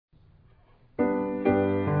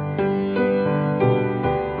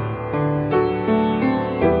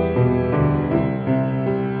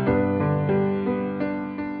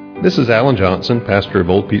This is Alan Johnson, pastor of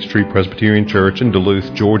Old Peachtree Presbyterian Church in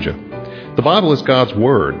Duluth, Georgia. The Bible is God's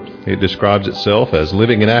Word. It describes itself as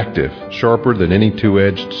living and active, sharper than any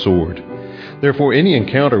two-edged sword. Therefore, any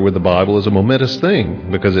encounter with the Bible is a momentous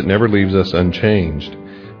thing because it never leaves us unchanged.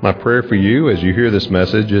 My prayer for you as you hear this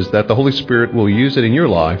message is that the Holy Spirit will use it in your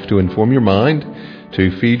life to inform your mind,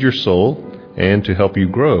 to feed your soul, and to help you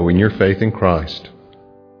grow in your faith in Christ.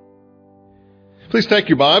 Please take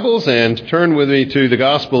your Bibles and turn with me to the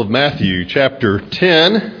Gospel of Matthew, chapter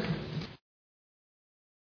 10.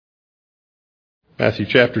 Matthew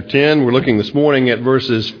chapter 10, we're looking this morning at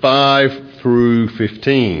verses 5 through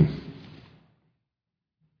 15.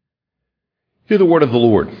 Hear the word of the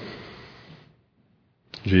Lord.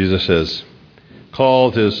 Jesus has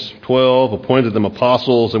called his 12, appointed them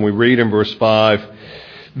apostles, and we read in verse 5,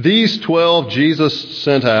 "These 12 Jesus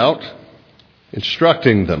sent out,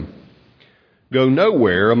 instructing them, 'Go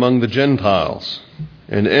nowhere among the Gentiles,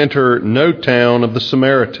 and enter no town of the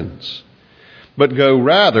Samaritans, but go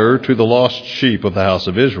rather to the lost sheep of the house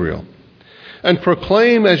of Israel. And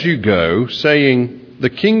proclaim as you go, saying, the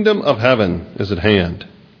kingdom of heaven is at hand.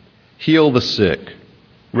 Heal the sick,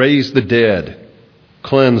 raise the dead,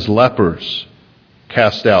 cleanse lepers,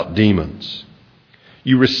 cast out demons.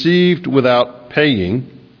 You received without paying,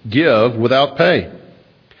 give without pay.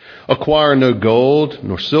 Acquire no gold,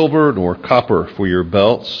 nor silver, nor copper for your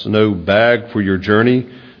belts, no bag for your journey,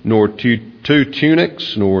 nor two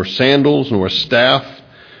tunics, nor sandals, nor a staff,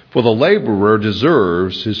 for the laborer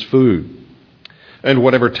deserves his food. And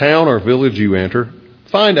whatever town or village you enter,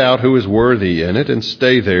 find out who is worthy in it, and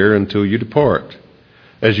stay there until you depart.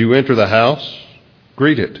 As you enter the house,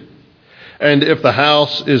 greet it. And if the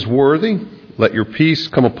house is worthy, let your peace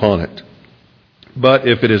come upon it. But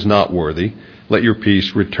if it is not worthy, let your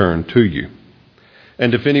peace return to you.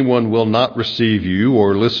 And if anyone will not receive you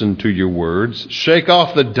or listen to your words, shake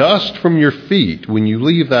off the dust from your feet when you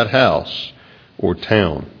leave that house or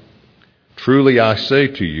town. Truly I say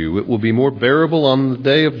to you, it will be more bearable on the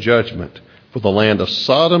day of judgment for the land of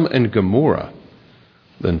Sodom and Gomorrah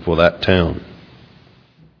than for that town."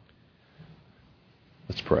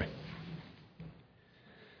 Let's pray.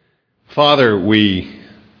 Father, we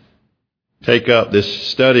take up this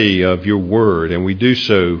study of your word, and we do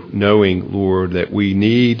so knowing, Lord, that we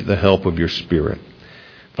need the help of your Spirit.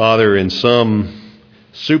 Father, in some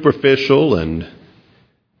superficial and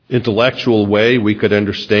intellectual way, we could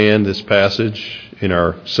understand this passage in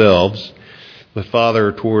ourselves. But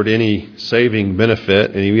Father, toward any saving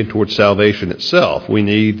benefit, and even toward salvation itself, we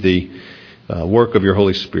need the work of your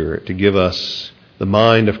Holy Spirit to give us the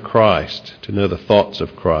mind of Christ, to know the thoughts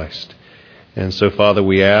of Christ. And so, Father,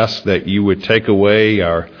 we ask that you would take away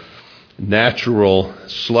our natural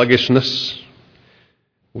sluggishness.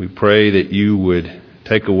 We pray that you would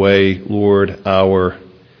take away, Lord, our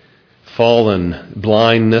fallen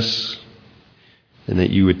blindness, and that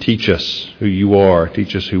you would teach us who you are,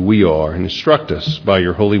 teach us who we are, and instruct us by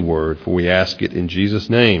your holy word. For we ask it in Jesus'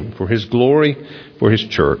 name, for his glory, for his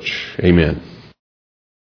church. Amen.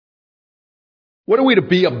 What are we to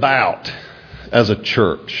be about as a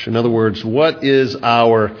church? In other words, what is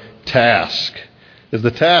our task? Is the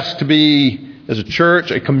task to be, as a church,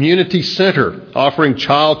 a community center, offering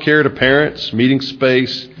child care to parents, meeting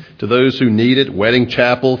space to those who need it, wedding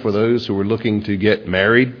chapel for those who are looking to get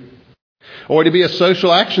married? Or to be a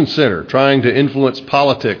social action center, trying to influence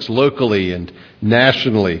politics locally and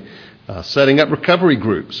nationally, setting up recovery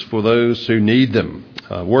groups for those who need them,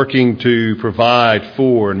 working to provide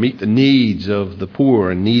for and meet the needs of the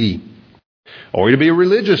poor and needy? Or to be a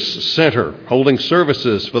religious center, holding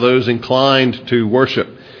services for those inclined to worship,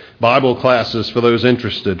 Bible classes for those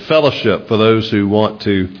interested, fellowship for those who want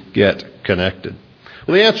to get connected?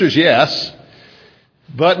 Well, the answer is yes,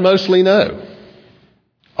 but mostly no.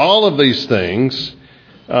 All of these things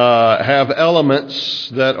have elements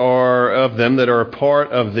that are a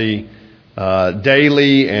part of the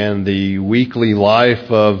daily and the weekly life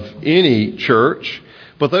of any church,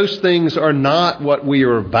 but those things are not what we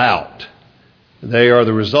are about. They are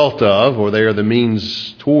the result of, or they are the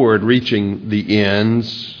means toward reaching the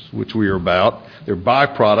ends which we are about. They're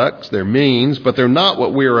byproducts, they're means, but they're not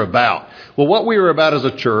what we are about. Well, what we are about as a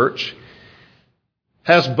church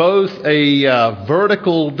has both a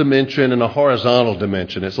vertical dimension and a horizontal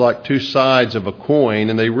dimension. It's like two sides of a coin,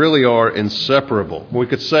 and they really are inseparable. We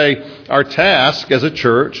could say our task as a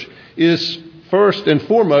church is first and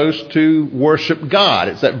foremost to worship God.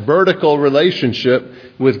 It's that vertical relationship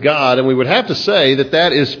with God, and we would have to say that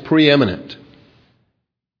that is preeminent.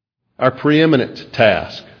 Our preeminent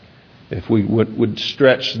task, if we would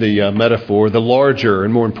stretch the metaphor, the larger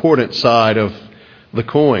and more important side of the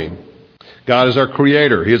coin. God is our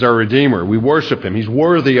creator. He is our redeemer. We worship him. He's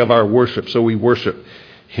worthy of our worship, so we worship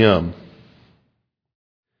him.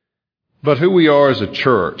 But who we are as a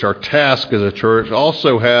church, our task as a church,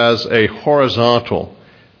 also has a horizontal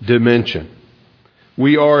dimension.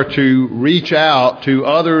 We are to reach out to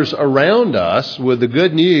others around us with the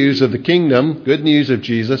good news of the kingdom, good news of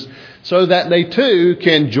Jesus, so that they too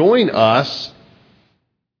can join us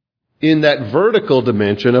in that vertical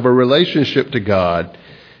dimension of a relationship to God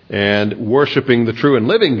and worshiping the true and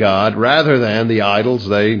living God rather than the idols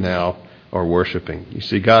they now are worshiping. You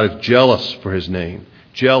see, God is jealous for his name,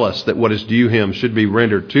 jealous that what is due him should be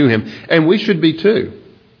rendered to him, and we should be too.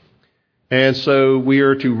 And so we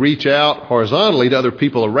are to reach out horizontally to other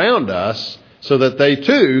people around us so that they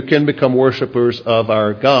too can become worshipers of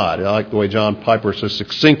our God. I like the way John Piper so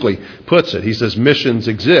succinctly puts it. He says missions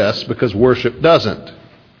exist because worship doesn't.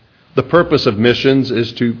 The purpose of missions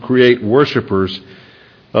is to create worshipers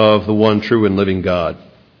of the one true and living God.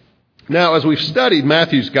 Now, as we've studied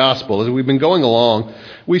Matthew's gospel, as we've been going along,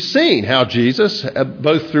 we've seen how Jesus,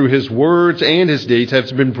 both through his words and his deeds,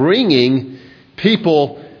 has been bringing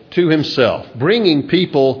people to himself, bringing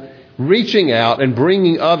people, reaching out and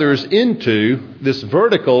bringing others into this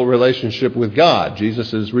vertical relationship with God.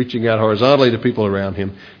 Jesus is reaching out horizontally to people around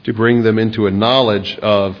him to bring them into a knowledge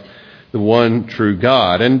of the one true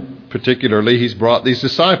God. And particularly, he's brought these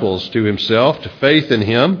disciples to himself, to faith in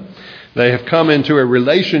him. They have come into a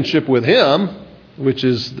relationship with him, which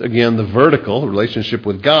is, again, the vertical relationship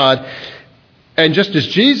with God. And just as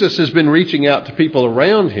Jesus has been reaching out to people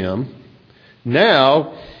around him,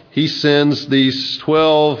 now he sends these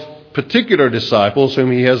 12 particular disciples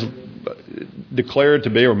whom he has declared to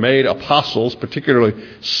be or made apostles, particularly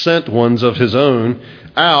sent ones of his own,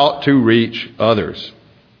 out to reach others.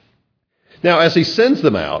 Now, as he sends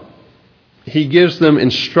them out, he gives them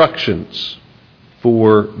instructions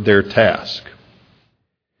for their task.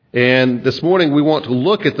 And this morning we want to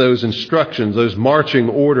look at those instructions, those marching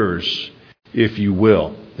orders, if you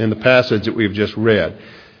will, in the passage that we've just read.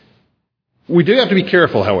 We do have to be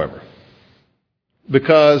careful, however,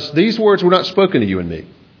 because these words were not spoken to you and me.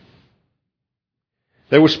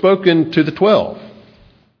 They were spoken to the 12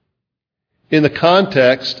 in the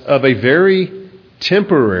context of a very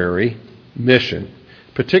temporary mission.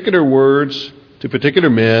 Particular words to particular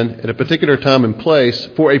men at a particular time and place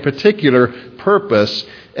for a particular purpose,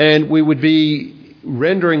 and we would be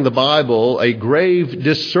rendering the Bible a grave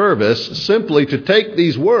disservice simply to take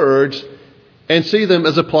these words and see them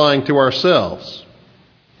as applying to ourselves.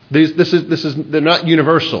 They're not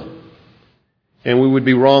universal, and we would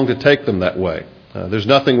be wrong to take them that way. There's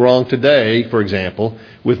nothing wrong today, for example,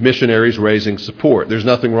 with missionaries raising support. There's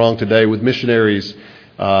nothing wrong today with missionaries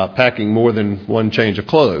packing more than one change of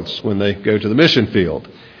clothes when they go to the mission field.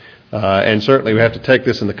 And certainly we have to take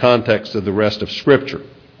this in the context of the rest of Scripture.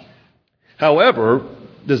 However,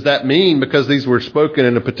 does that mean because these were spoken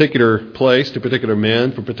in a particular place to particular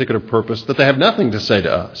men for a particular purpose that they have nothing to say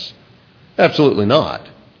to us? Absolutely not.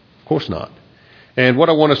 Of course not. And what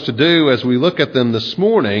I want us to do as we look at them this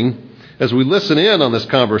morning, as we listen in on this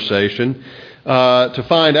conversation, to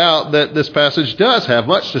find out that this passage does have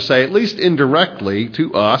much to say, at least indirectly,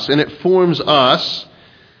 to us, and it forms us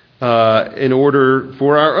in order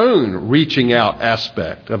for our own reaching out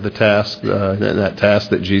aspect of the task, that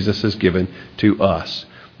task that Jesus has given to us.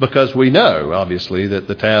 Because we know, obviously, that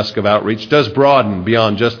the task of outreach does broaden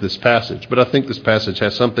beyond just this passage. But I think this passage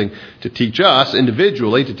has something to teach us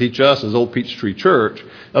individually, to teach us as Old Peachtree Church,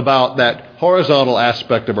 about that horizontal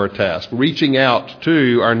aspect of our task, reaching out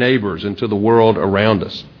to our neighbors and to the world around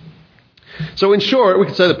us. So in short, we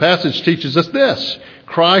could say the passage teaches us this.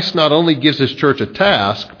 Christ not only gives his church a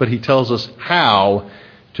task, but he tells us how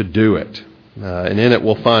to do it. And in it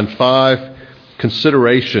we'll find 5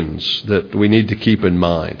 considerations that we need to keep in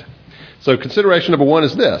mind. So consideration number 1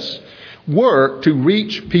 is this: work to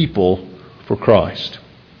reach people for Christ.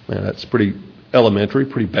 Now, that's pretty elementary,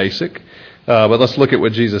 pretty basic. But let's look at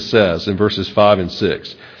what Jesus says in verses 5 and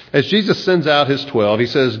 6. As Jesus sends out his 12, he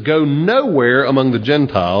says, "Go nowhere among the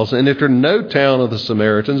Gentiles and enter no town of the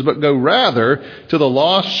Samaritans, but go rather to the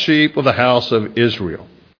lost sheep of the house of Israel."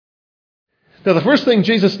 Now, the first thing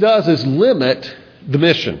Jesus does is limit the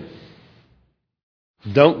mission.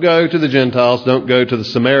 Don't go to the Gentiles, don't go to the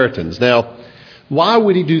Samaritans. Now, why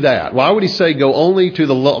would he do that? Why would he say go only to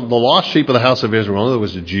the lost sheep of the house of Israel? In other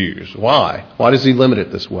words, the Jews. Why? Why does he limit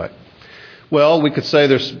it this way? Well, we could say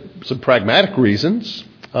there's some pragmatic reasons.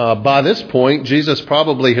 By this point, Jesus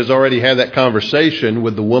probably has already had that conversation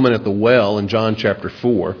with the woman at the well in John chapter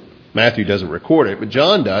 4. Matthew doesn't record it, but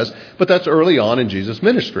John does. But that's early on in Jesus'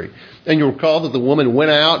 ministry. And you'll recall that the woman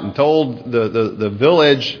went out and told the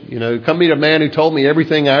village, come meet a man who told me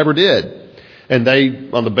everything I ever did. And they,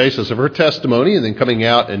 on the basis of her testimony and then coming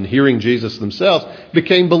out and hearing Jesus themselves,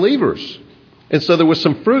 became believers. And so there was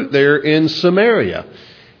some fruit there in Samaria.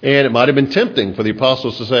 And it might have been tempting for the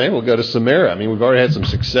apostles to say, hey, we'll go to Samaria. I mean, we've already had some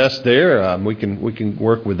success there. We can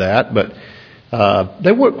work with that. But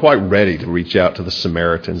they weren't quite ready to reach out to the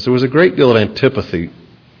Samaritans. There was a great deal of antipathy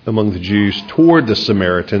among the Jews toward the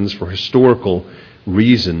Samaritans for historical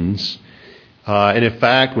reasons. And in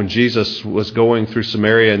fact, when Jesus was going through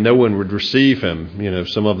Samaria, no one would receive him.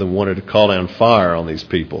 Some of them wanted to call down fire on these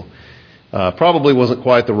people. Probably wasn't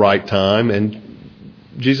quite the right time, and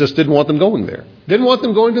Jesus didn't want them going there. Didn't want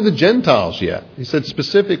them going to the Gentiles yet. He said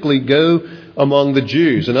specifically, go among the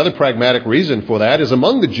Jews. Another pragmatic reason for that is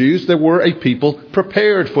among the Jews there were a people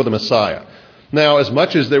prepared for the Messiah. Now, as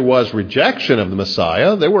much as there was rejection of the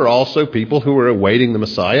Messiah, there were also people who were awaiting the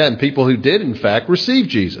Messiah and people who did, in fact, receive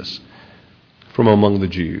Jesus from among the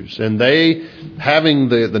Jews. And they, having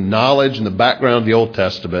the knowledge and the background of the Old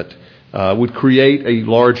Testament, would create a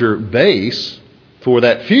larger base for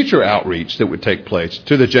that future outreach that would take place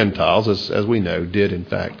to the Gentiles, as we know did in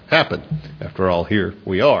fact happen. After all, here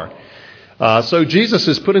we are. So Jesus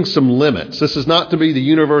is putting some limits. This is not to be the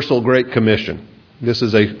universal Great Commission. This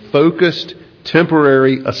is a focused,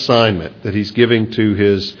 temporary assignment that he's giving to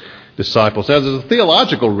his disciples. Now, there's a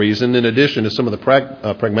theological reason in addition to some of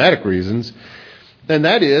the pragmatic reasons, and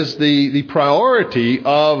that is the priority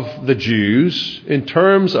of the Jews in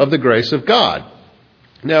terms of the grace of God.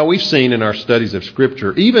 Now, we've seen in our studies of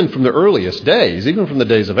Scripture, even from the earliest days, even from the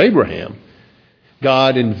days of Abraham,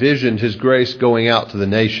 God envisioned his grace going out to the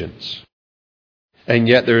nations. And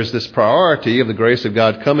yet there's this priority of the grace of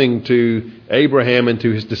God coming to Abraham and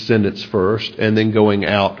to his descendants first, and then going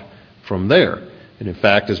out from there. And in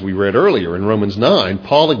fact, as we read earlier in Romans 9,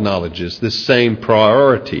 Paul acknowledges this same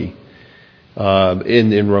priority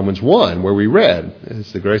in Romans 1, where we read,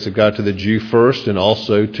 it's the grace of God to the Jew first and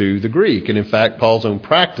also to the Greek. And in fact, Paul's own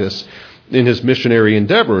practice in his missionary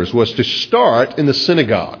endeavors was to start in the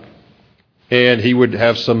synagogue. And he would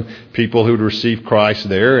have some people who would receive Christ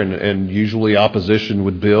there, and usually opposition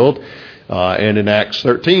would build. And in Acts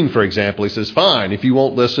 13, for example, he says, fine, if you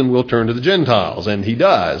won't listen, we'll turn to the Gentiles. And he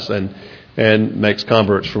does, and makes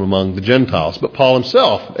converts from among the Gentiles. But Paul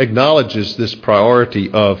himself acknowledges this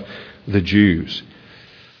priority of the Jews.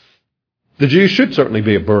 The Jews should certainly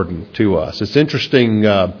be a burden to us. It's interesting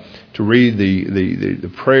to read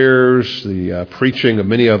the prayers, the preaching of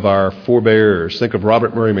many of our forebears. Think of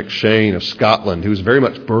Robert Murray McCheyne of Scotland, who was very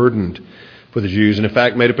much burdened for the Jews, and in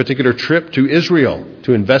fact made a particular trip to Israel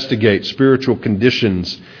to investigate spiritual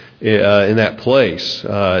conditions in that place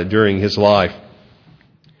during his life.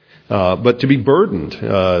 But to be burdened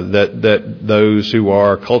that those who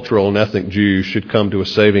are cultural and ethnic Jews should come to a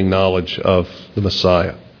saving knowledge of the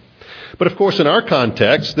Messiah. But of course, in our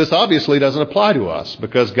context, this obviously doesn't apply to us,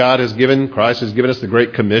 because Christ has given us the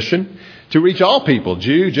Great Commission to reach all people,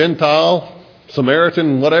 Jew, Gentile,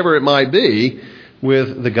 Samaritan, whatever it might be,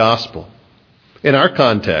 with the gospel. In our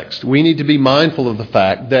context, we need to be mindful of the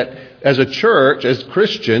fact that as a church, as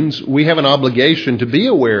Christians, we have an obligation to be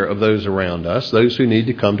aware of those around us, those who need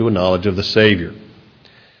to come to a knowledge of the Savior.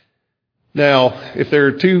 Now, if there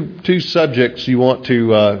are two subjects you want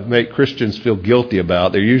to make Christians feel guilty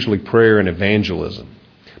about, they're usually prayer and evangelism.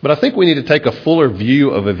 But I think we need to take a fuller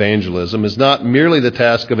view of evangelism as not merely the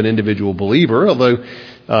task of an individual believer, although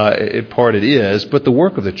in part it is, but the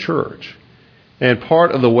work of the church. And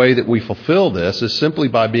part of the way that we fulfill this is simply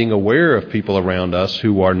by being aware of people around us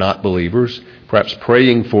who are not believers, perhaps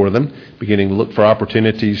praying for them, beginning to look for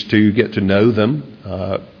opportunities to get to know them,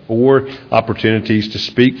 or opportunities to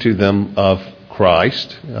speak to them of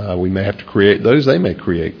Christ. We may have to create those. They may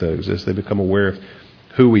create those as they become aware of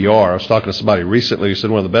who we are. I was talking to somebody recently who said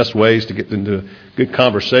one of the best ways to get into a good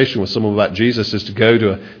conversation with someone about Jesus is to go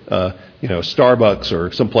to a Starbucks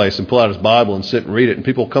or someplace and pull out his Bible and sit and read it. And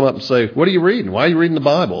people come up and say, what are you reading? Why are you reading the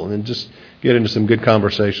Bible? And then just get into some good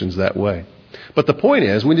conversations that way. But the point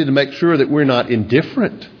is, we need to make sure that we're not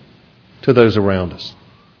indifferent to those around us.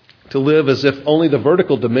 To live as if only the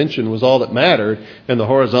vertical dimension was all that mattered and the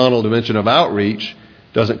horizontal dimension of outreach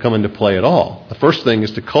doesn't come into play at all. The first thing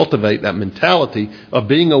is to cultivate that mentality of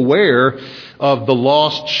being aware of the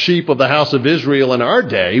lost sheep of the house of Israel in our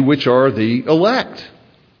day, which are the elect,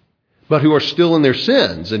 but who are still in their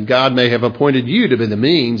sins. And God may have appointed you to be the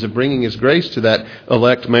means of bringing His grace to that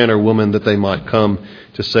elect man or woman that they might come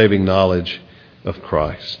to saving knowledge of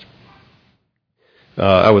Christ.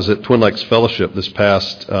 I was at Twin Lakes Fellowship this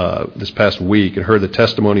past week and heard the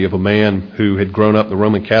testimony of a man who had grown up in the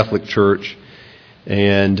Roman Catholic Church,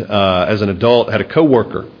 and as an adult had a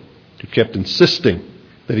coworker who kept insisting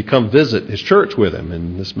that he come visit his church with him.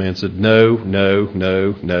 And this man said, no.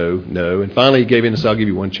 And finally he gave in and said, I'll give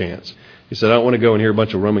you one chance. He said, I don't want to go and hear a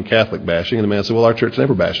bunch of Roman Catholic bashing. And the man said, well, our church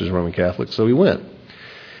never bashes Roman Catholics. So he went.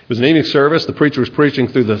 It was an evening service. The preacher was preaching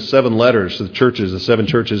through the 7 letters to the churches, the 7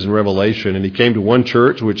 churches in Revelation. And he came to one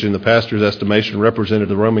church, which in the pastor's estimation represented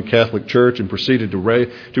the Roman Catholic Church, and proceeded to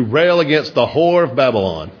rail against the whore of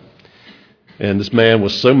Babylon. And this man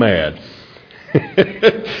was so mad.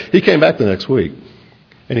 He came back the next week.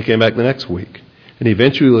 And he came back the next week. And he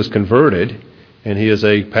eventually was converted, and he is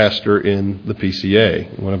a pastor in the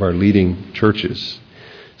PCA, one of our leading churches.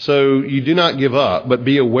 So you do not give up, but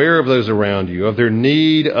be aware of those around you, of their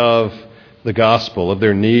need of the gospel, of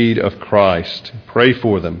their need of Christ. Pray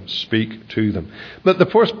for them. Speak to them. But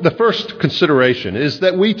the first consideration is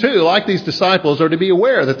that we too, like these disciples, are to be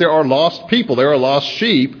aware that there are lost people, there are lost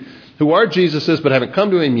sheep who are Jesus's but haven't come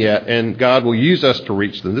to him yet, and God will use us to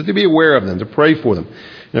reach them, to be aware of them, to pray for them.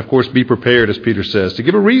 And of course, be prepared, as Peter says, to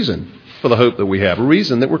give a reason for the hope that we have, a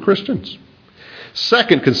reason that we're Christians.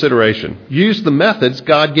 Second consideration, use the methods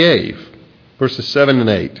God gave. Verses 7 and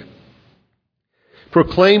 8.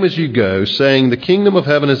 Proclaim as you go, saying, the kingdom of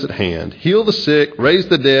heaven is at hand. Heal the sick, raise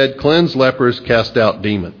the dead, cleanse lepers, cast out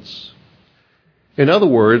demons. In other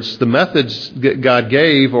words, the methods God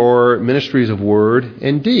gave are ministries of word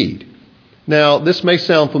and deed. Now, this may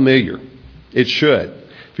sound familiar. It should.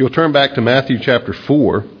 If you'll turn back to Matthew chapter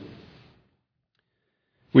 4,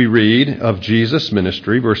 we read of Jesus'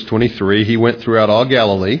 ministry, verse 23. He went throughout all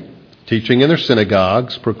Galilee, teaching in their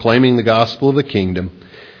synagogues, proclaiming the gospel of the kingdom,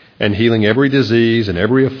 and healing every disease and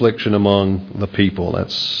every affliction among the people.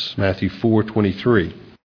 That's Matthew 4:23.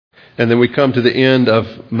 And then we come to the end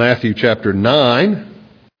of Matthew chapter 9,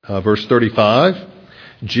 verse 35.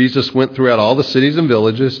 Jesus went throughout all the cities and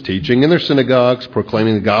villages, teaching in their synagogues,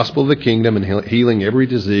 proclaiming the gospel of the kingdom, and healing every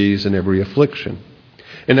disease and every affliction.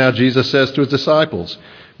 And now Jesus says to his disciples,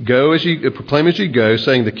 proclaim as you go,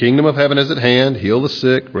 saying the kingdom of heaven is at hand, heal the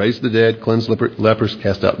sick, raise the dead, cleanse lepers,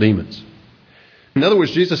 cast out demons. In other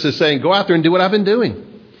words, Jesus is saying, go out there and do what I've been doing.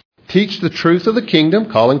 Teach the truth of the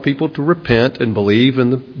kingdom, calling people to repent and believe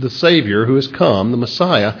in the Savior who has come, the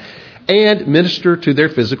Messiah, and minister to their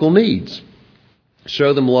physical needs.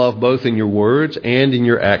 Show them love both in your words and in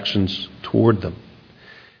your actions toward them.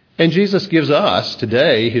 And Jesus gives us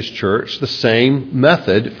today, his church, the same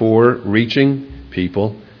method for reaching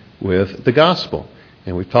people with the gospel.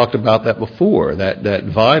 And we've talked about that before, that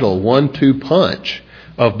vital 1-2 punch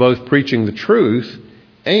of both preaching the truth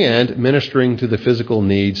and ministering to the physical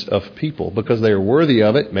needs of people, because they are worthy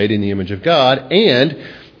of it, made in the image of God, and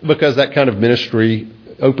because that kind of ministry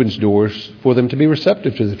opens doors for them to be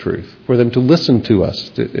receptive to the truth, for them to listen to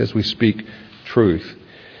us as we speak truth.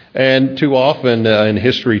 And too often in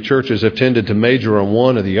history, churches have tended to major on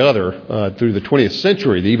one or the other. Through the 20th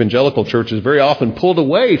century, the evangelical churches very often pulled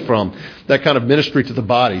away from that kind of ministry to the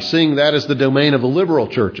body, seeing that as the domain of the liberal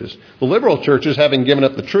churches. The liberal churches, having given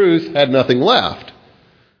up the truth, had nothing left.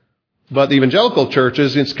 But the evangelical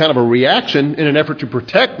churches, it's kind of a reaction in an effort to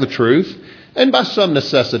protect the truth, and by some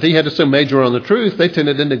necessity, had to so major on the truth, they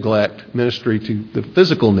tended to neglect ministry to the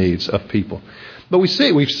physical needs of people. But we've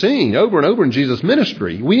seen over and over in Jesus'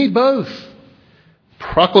 ministry, we need both.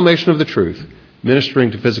 Proclamation of the truth,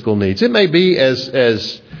 ministering to physical needs. It may be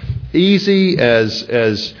as easy,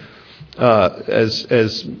 as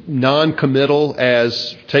non-committal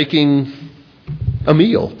as taking a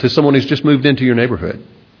meal to someone who's just moved into your neighborhood,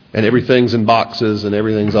 and everything's in boxes and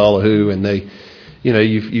everything's all a hoo, and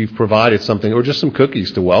you've provided something, or just some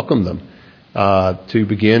cookies to welcome them, to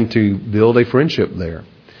begin to build a friendship there.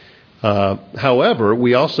 However,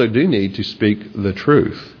 we also do need to speak the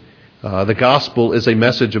truth. The gospel is a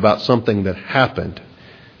message about something that happened.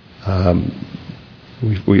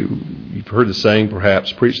 You've heard the saying,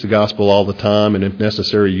 perhaps, preach the gospel all the time, and if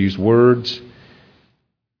necessary, use words.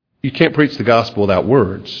 You can't preach the gospel without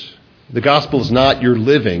words. The gospel is not your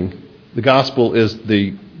living. The gospel is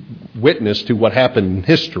the witness to what happened in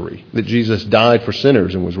history, that Jesus died for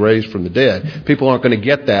sinners and was raised from the dead. People aren't going to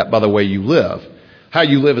get that by the way you live. How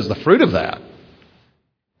you live is the fruit of that.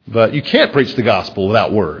 But you can't preach the gospel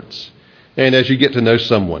without words. And as you get to know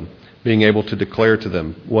someone, being able to declare to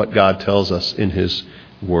them what God tells us in his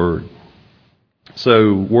word.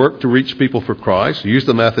 So work to reach people for Christ. Use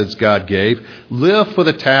the methods God gave. Live for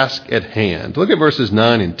the task at hand. Look at verses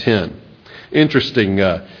 9 and 10. Interesting.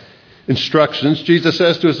 instructions, Jesus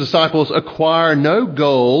says to his disciples, acquire no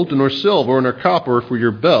gold, nor silver, nor copper for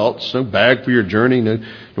your belts, no bag for your journey,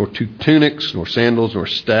 nor two tunics, nor sandals, nor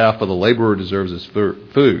staff, for the laborer deserves his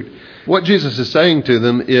food. What Jesus is saying to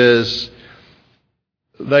them is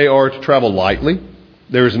they are to travel lightly.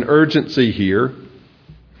 There is an urgency here.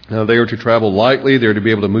 They are to travel lightly. They're to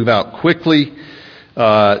be able to move out quickly.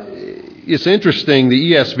 It's interesting,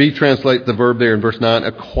 the ESV translates the verb there in verse 9,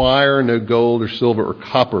 acquire no gold or silver or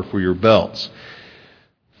copper for your belts.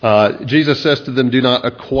 Jesus says to them, do not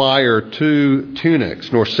acquire two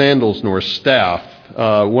tunics, nor sandals, nor a staff.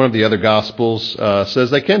 One of the other Gospels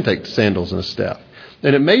says they can take sandals and a staff.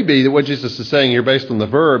 And it may be that what Jesus is saying here, based on the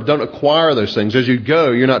verb, don't acquire those things. As you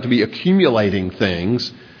go, you're not to be accumulating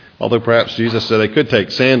things, although perhaps Jesus said they could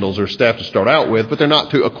take sandals or staff to start out with, but they're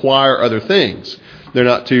not to acquire other things. They're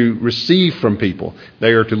not to receive from people.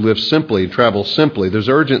 They are to live simply, travel simply. There's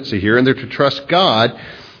urgency here, and they're to trust God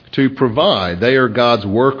to provide. They are God's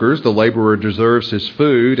workers. The laborer deserves his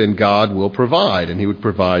food, and God will provide. And he would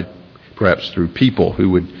provide perhaps through people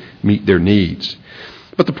who would meet their needs.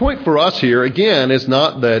 But the point for us here, again, is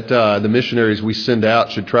not that the missionaries we send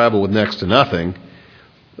out should travel with next to nothing.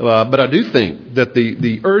 But I do think that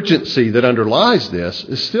the urgency that underlies this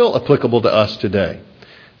is still applicable to us today.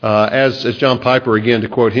 As John Piper, again, to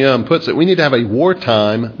quote him, puts it, we need to have a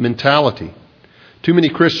wartime mentality. Too many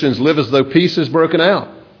Christians live as though peace is broken out,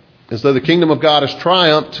 as though the kingdom of God has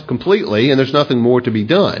triumphed completely and there's nothing more to be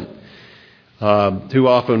done. Too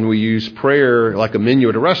often we use prayer like a menu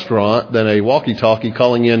at a restaurant than a walkie-talkie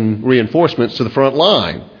calling in reinforcements to the front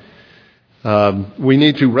line. We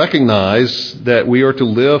need to recognize that we are to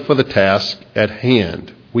live for the task at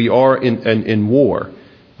hand. We are in war.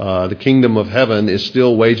 The kingdom of heaven is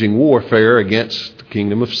still waging warfare against the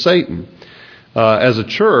kingdom of Satan. As a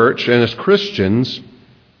church and as Christians,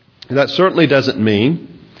 that certainly doesn't mean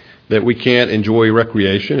that we can't enjoy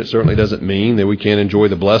recreation. It certainly doesn't mean that we can't enjoy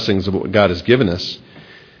the blessings of what God has given us.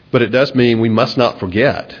 But it does mean we must not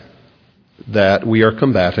forget that we are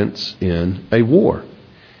combatants in a war.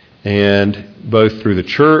 And both through the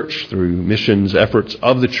church, through missions efforts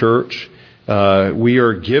of the church, we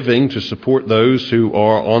are giving to support those who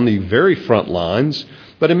are on the very front lines.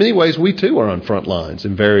 But in many ways, we too are on front lines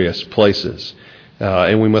in various places.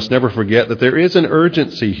 And we must never forget that there is an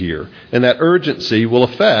urgency here. And that urgency will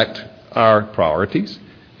affect our priorities.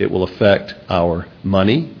 It will affect our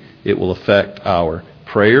money. It will affect our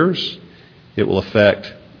prayers. It will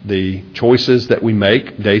affect the choices that we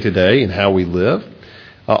make day to day and how we live.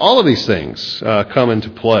 All of these things come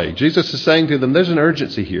into play. Jesus is saying to them, there's an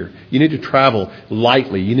urgency here. You need to travel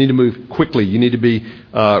lightly. You need to move quickly. You need to be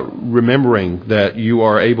remembering that you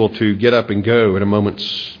are able to get up and go at a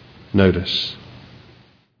moment's notice.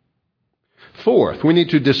 Fourth, we need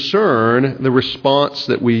to discern the response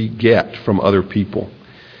that we get from other people.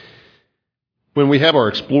 When we have our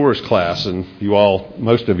Explorers class, and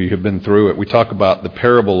most of you have been through it, we talk about the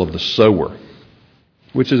parable of the sower,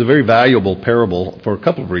 which is a very valuable parable for a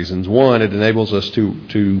couple of reasons. One, it enables us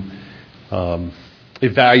to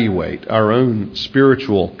evaluate our own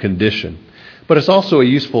spiritual condition. But it's also a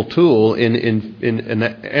useful tool in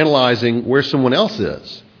analyzing where someone else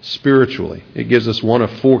is spiritually. It gives us one of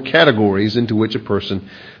four categories into which a person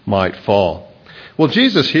might fall. Well,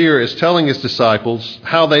 Jesus here is telling his disciples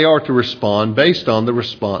how they are to respond based on the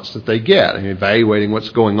response that they get, and evaluating what's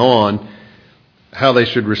going on, how they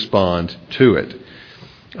should respond to it.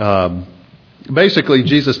 Basically,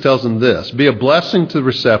 Jesus tells them this: be a blessing to the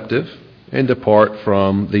receptive and depart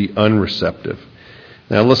from the unreceptive.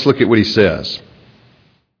 Now let's look at what he says.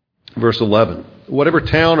 Verse 11. Whatever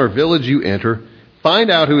town or village you enter,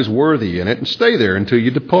 find out who is worthy in it and stay there until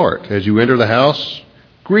you depart. As you enter the house,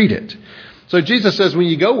 greet it. So Jesus says when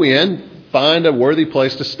you go in, find a worthy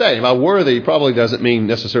place to stay. By worthy probably doesn't mean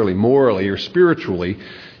necessarily morally or spiritually,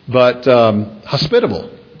 but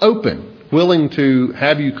hospitable, open, willing to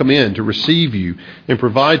have you come in, to receive you and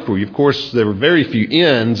provide for you. Of course, there were very few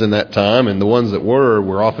inns in that time, and the ones that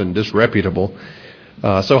were often disreputable.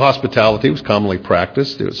 So hospitality was commonly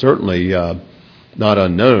practiced. It was certainly not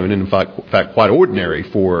unknown, and in fact quite ordinary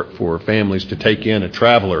for families to take in a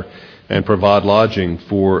traveler and provide lodging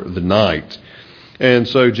for the night. And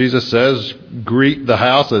so Jesus says, greet the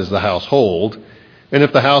house as the household, and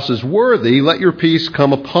if the house is worthy, let your peace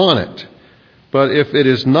come upon it. But if it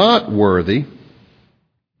is not worthy,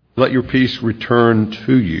 let your peace return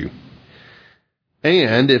to you.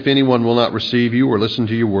 And if anyone will not receive you or listen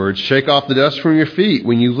to your words, shake off the dust from your feet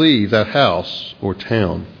when you leave that house or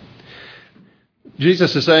town.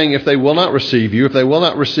 Jesus is saying if they will not receive you, if they will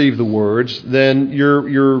not receive the words, then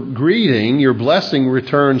your greeting, your blessing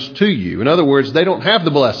returns to you. In other words, they don't have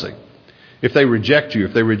the blessing. if they reject you,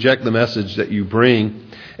 if they reject the message that you bring.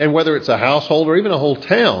 And whether it's a household or even a whole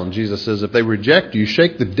town, Jesus says, if they reject you,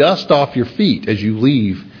 shake the dust off your feet as you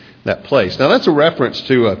leave that place. Now, that's a reference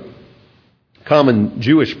to a common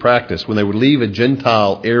Jewish practice when they would leave a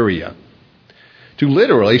Gentile area, to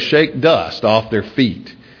literally shake dust off their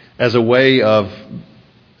feet as a way of,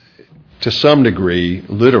 to some degree,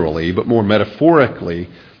 literally, but more metaphorically,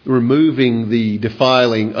 removing the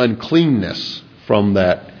defiling uncleanness from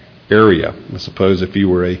that area. I suppose if you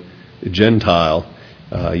were a Gentile,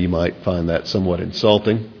 you might find that somewhat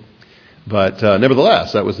insulting. But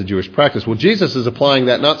nevertheless, that was the Jewish practice. Well, Jesus is applying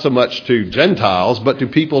that not so much to Gentiles, but to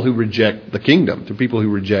people who reject the kingdom, to people who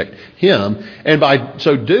reject Him. And by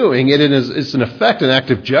so doing, it's in effect an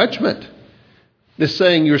act of judgment. It's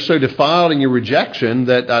saying you're so defiled in your rejection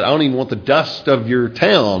that I don't even want the dust of your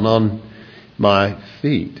town on my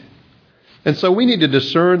feet. And so we need to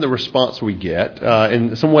discern the response we get.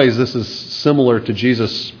 In some ways, this is similar to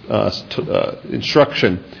Jesus'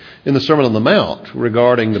 instruction in the Sermon on the Mount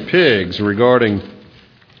regarding the pigs, regarding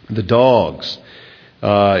the dogs.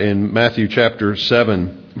 In Matthew chapter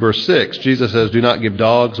 7, verse 6, Jesus says, "Do not give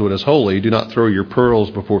dogs what is holy. Do not throw your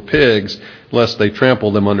pearls before pigs, lest they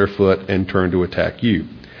trample them underfoot and turn to attack you."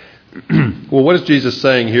 Well, what is Jesus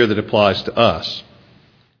saying here that applies to us?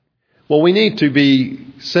 Well, we need to be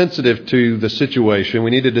sensitive to the situation.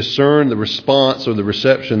 We need to discern the response or the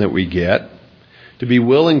reception that we get, to be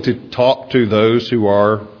willing to talk to those who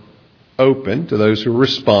are open, to those who are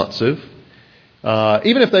responsive,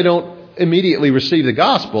 even if they don't immediately receive the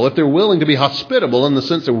gospel. If they're willing to be hospitable in the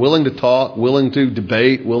sense they're willing to talk, willing to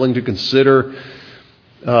debate, willing to consider,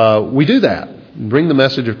 we do that. Bring the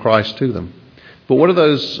message of Christ to them. But what are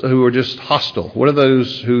those who are just hostile? What are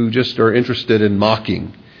those who just are interested in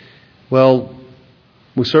mocking? Well,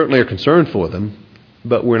 we certainly are concerned for them,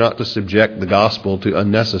 but we're not to subject the gospel to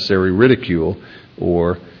unnecessary ridicule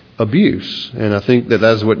or abuse. And I think that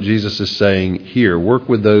that's what Jesus is saying here. Work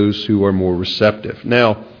with those who are more receptive.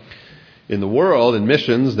 Now, in the world, in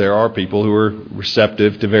missions, there are people who are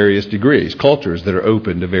receptive to various degrees, cultures that are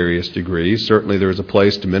open to various degrees. Certainly there is a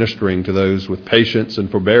place to ministering to those with patience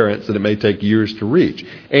and forbearance that it may take years to reach,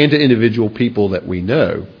 and to individual people that we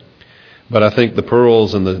know. But I think the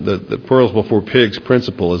pearls and the pearls before pigs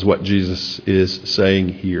principle is what Jesus is saying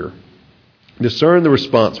here. Discern the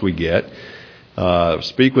response we get.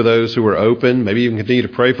 Speak with those who are open. Maybe even continue to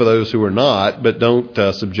pray for those who are not, but don't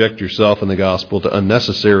subject yourself in the gospel to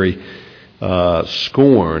unnecessary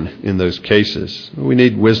scorn in those cases. We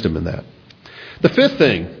need wisdom in that. The fifth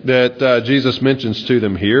thing that Jesus mentions to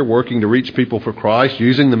them here, working to reach people for Christ,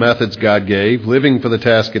 using the methods God gave, living for the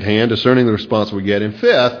task at hand, discerning the response we get. And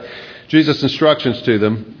fifth, Jesus' instructions to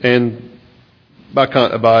them, and by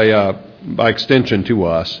extension to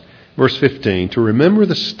us, verse 15, to remember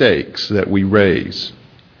the stakes that we raise.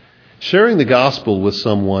 Sharing the gospel with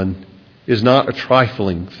someone is not a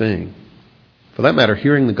trifling thing. For that matter,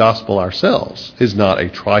 hearing the gospel ourselves is not a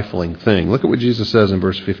trifling thing. Look at what Jesus says in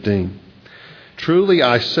verse 15. "Truly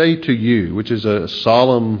I say to you," which is a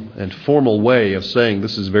solemn and formal way of saying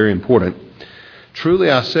this is very important. "Truly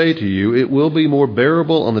I say to you, it will be more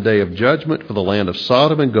bearable on the day of judgment for the land of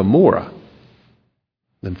Sodom and Gomorrah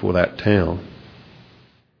than for that town."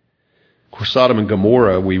 Of course, Sodom and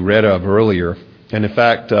Gomorrah we read of earlier. And in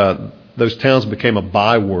fact, those towns became a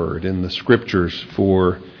byword in the scriptures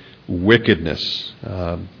for wickedness.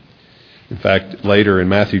 In fact, later in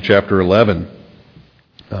Matthew chapter 11,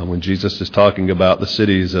 when Jesus is talking about the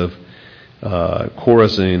cities of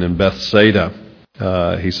Chorazin and Bethsaida,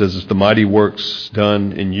 he says, "If the mighty works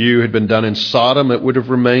done in you had been done in Sodom, it would have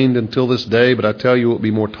remained until this day. But I tell you, it will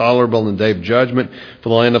be more tolerable in the day of judgment for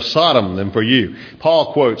the land of Sodom than for you."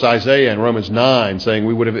 Paul quotes Isaiah in Romans 9, saying,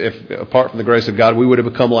 "We would have, if apart from the grace of God, we would have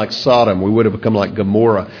become like Sodom. We would have become like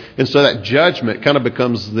Gomorrah." And so that judgment kind of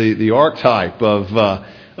becomes the archetype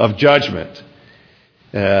of judgment.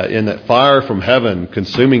 In that fire from heaven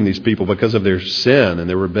consuming these people because of their sin and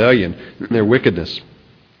their rebellion and their wickedness.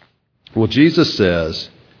 Well, Jesus says,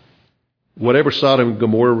 whatever Sodom and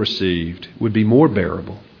Gomorrah received would be more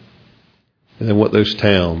bearable than what those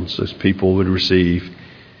towns, those people would receive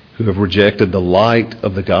who have rejected the light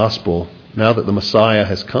of the gospel now that the Messiah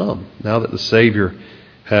has come, now that the Savior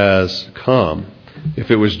has come.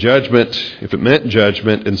 If it was judgment, if it meant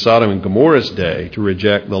judgment in Sodom and Gomorrah's day to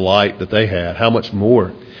reject the light that they had, how much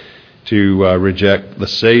more to reject the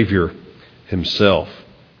Savior himself.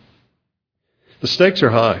 The stakes are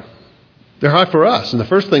high. They're high for us. And the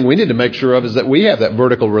first thing we need to make sure of is that we have that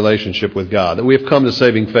vertical relationship with God, that we have come to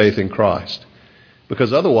saving faith in Christ.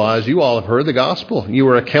 Because otherwise, you all have heard the gospel. You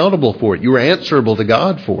are accountable for it. You are answerable to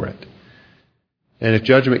God for it. And if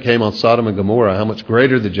judgment came on Sodom and Gomorrah, how much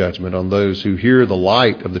greater the judgment on those who hear the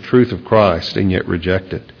light of the truth of Christ and yet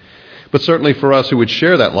reject it. But certainly for us who would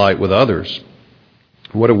share that light with others,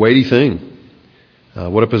 what a weighty thing.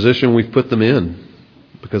 What a position we've put them in,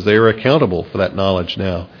 because they are accountable for that knowledge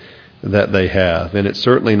now that they have. And it's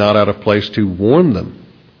certainly not out of place to warn them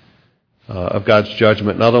of God's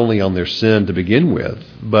judgment, not only on their sin to begin with,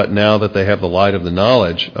 but now that they have the light of the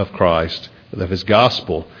knowledge of Christ, of His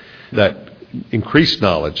gospel, that increased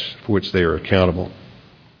knowledge for which they are accountable.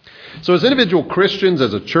 So as individual Christians,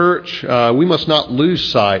 as a church, we must not lose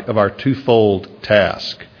sight of our twofold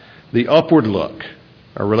task. The upward look,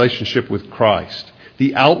 our relationship with Christ.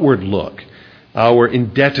 The outward look, our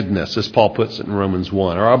indebtedness, as Paul puts it in Romans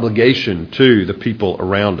 1, our obligation to the people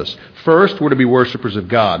around us. First, we're to be worshipers of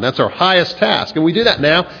God. And that's our highest task. And we do that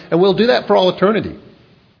now, and we'll do that for all eternity.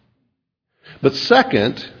 But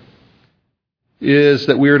second is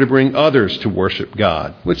that we are to bring others to worship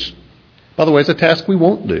God, which, by the way, is a task we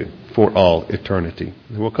won't do for all eternity.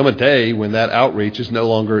 There will come a day when that outreach is no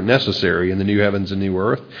longer necessary in the new heavens and new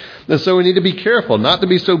earth. And so we need to be careful not to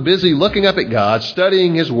be so busy looking up at God,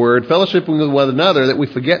 studying His Word, fellowshipping with one another, that we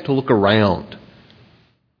forget to look around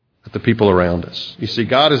at the people around us. You see,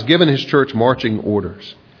 God has given His church marching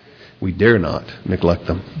orders. We dare not neglect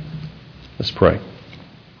them. Let's pray.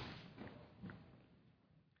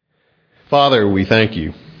 Father, we thank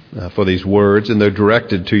You for these words, and they're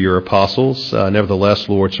directed to Your apostles. Nevertheless,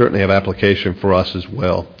 Lord, certainly have application for us as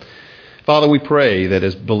well. Father, we pray that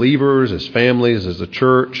as believers, as families, as a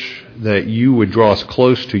church, that You would draw us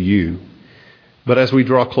close to You. But as we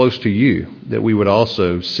draw close to You, that we would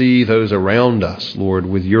also see those around us, Lord,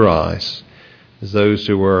 with Your eyes, as those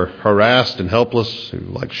who are harassed and helpless, who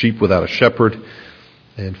like sheep without a shepherd.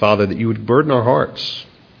 And Father, that You would burden our hearts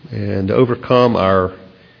and overcome our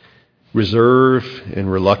reserve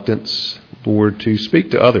and reluctance, Lord, to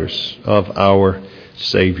speak to others of our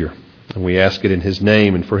Savior. And we ask it in His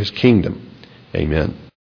name and for His kingdom. Amen.